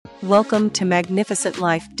Welcome to Magnificent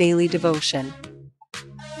Life Daily Devotion.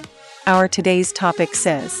 Our today's topic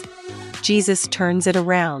says, Jesus turns it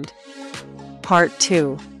around. Part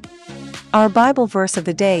 2. Our Bible verse of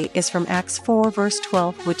the day is from Acts 4 verse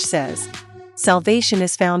 12, which says, "Salvation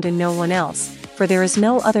is found in no one else, for there is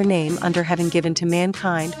no other name under heaven given to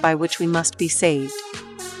mankind by which we must be saved."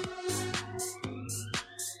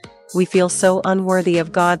 We feel so unworthy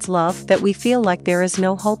of God's love that we feel like there is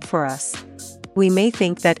no hope for us. We may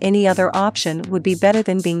think that any other option would be better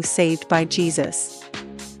than being saved by Jesus.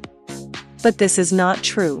 But this is not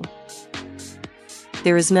true.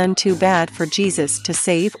 There is none too bad for Jesus to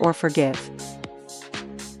save or forgive.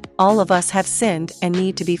 All of us have sinned and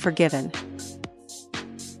need to be forgiven.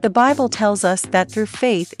 The Bible tells us that through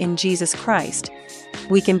faith in Jesus Christ,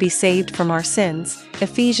 we can be saved from our sins,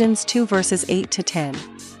 Ephesians 2 verses 8 to 10.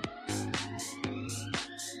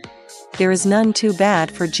 There is none too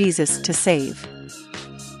bad for Jesus to save.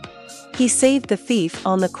 He saved the thief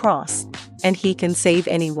on the cross, and he can save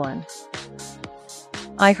anyone.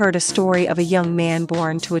 I heard a story of a young man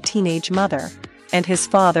born to a teenage mother, and his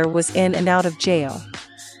father was in and out of jail.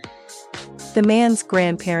 The man's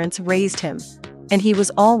grandparents raised him, and he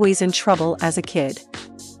was always in trouble as a kid.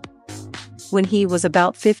 When he was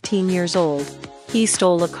about 15 years old, he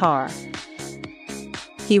stole a car.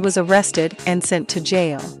 He was arrested and sent to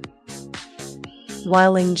jail.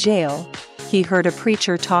 While in jail, he heard a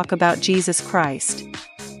preacher talk about Jesus Christ.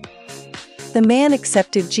 The man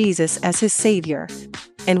accepted Jesus as his Savior,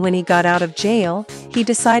 and when he got out of jail, he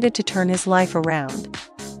decided to turn his life around.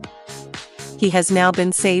 He has now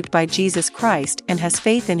been saved by Jesus Christ and has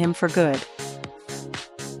faith in him for good.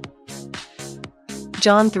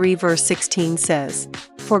 John 3 verse 16 says,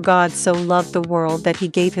 "For God so loved the world that he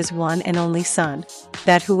gave his one and only Son,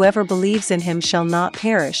 that whoever believes in him shall not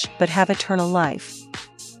perish but have eternal life."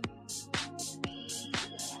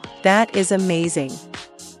 That is amazing.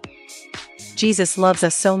 Jesus loves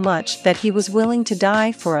us so much that he was willing to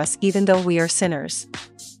die for us even though we are sinners.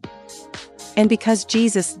 And because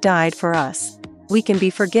Jesus died for us, we can be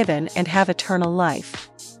forgiven and have eternal life.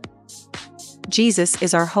 Jesus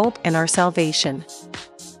is our hope and our salvation.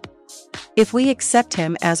 If we accept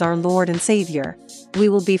him as our Lord and Savior, we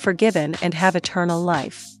will be forgiven and have eternal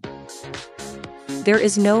life. There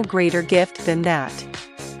is no greater gift than that.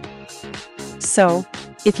 So,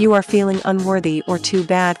 if you are feeling unworthy or too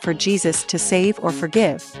bad for Jesus to save or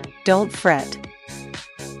forgive, don't fret.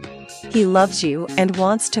 He loves you and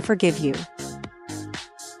wants to forgive you.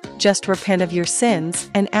 Just repent of your sins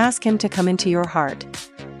and ask him to come into your heart.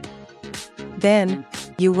 Then,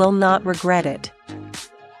 you will not regret it.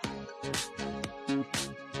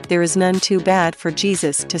 There is none too bad for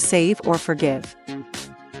Jesus to save or forgive.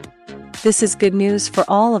 This is good news for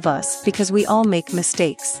all of us because we all make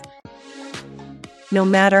mistakes. No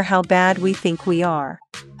matter how bad we think we are,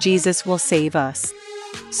 Jesus will save us.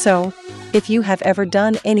 So, if you have ever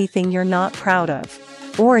done anything you're not proud of,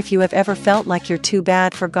 or if you have ever felt like you're too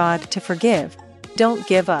bad for God to forgive, don't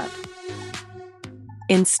give up.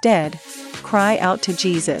 Instead, cry out to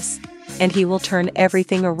Jesus, and he will turn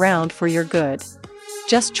everything around for your good.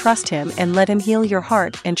 Just trust him and let him heal your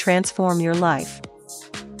heart and transform your life.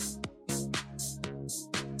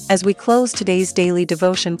 As we close today's daily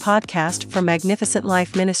devotion podcast from Magnificent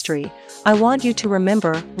Life Ministry, I want you to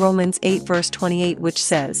remember Romans 8 verse 28, which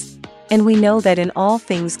says, "And we know that in all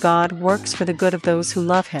things God works for the good of those who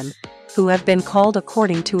love him, who have been called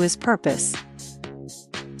according to his purpose."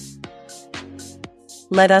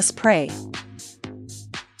 Let us pray.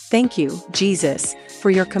 Thank you, Jesus, for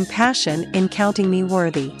your compassion in counting me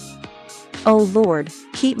worthy. O Lord,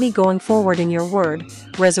 keep me going forward in your word,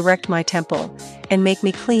 resurrect my temple, and make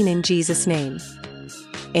me clean in Jesus' name.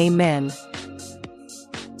 Amen.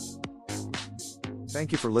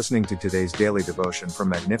 Thank you for listening to today's daily devotion from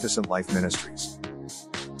Magnificent Life Ministries.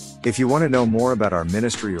 If you want to know more about our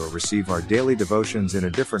ministry or receive our daily devotions in a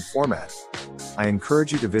different format, I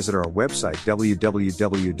encourage you to visit our website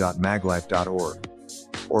www.maglife.org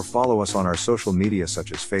or follow us on our social media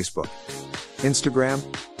such as Facebook, Instagram,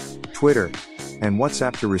 Twitter, and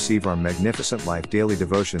WhatsApp to receive our Magnificent Life daily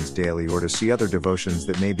devotions daily or to see other devotions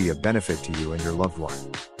that may be a benefit to you and your loved one.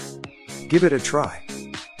 Give it a try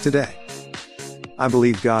today. I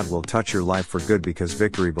believe God will touch your life for good because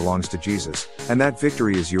victory belongs to Jesus, and that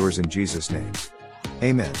victory is yours in Jesus' name.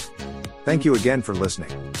 Amen. Thank you again for listening.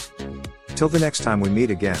 Till the next time we meet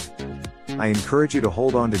again, I encourage you to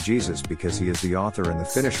hold on to Jesus because he is the author and the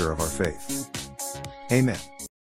finisher of our faith. Amen.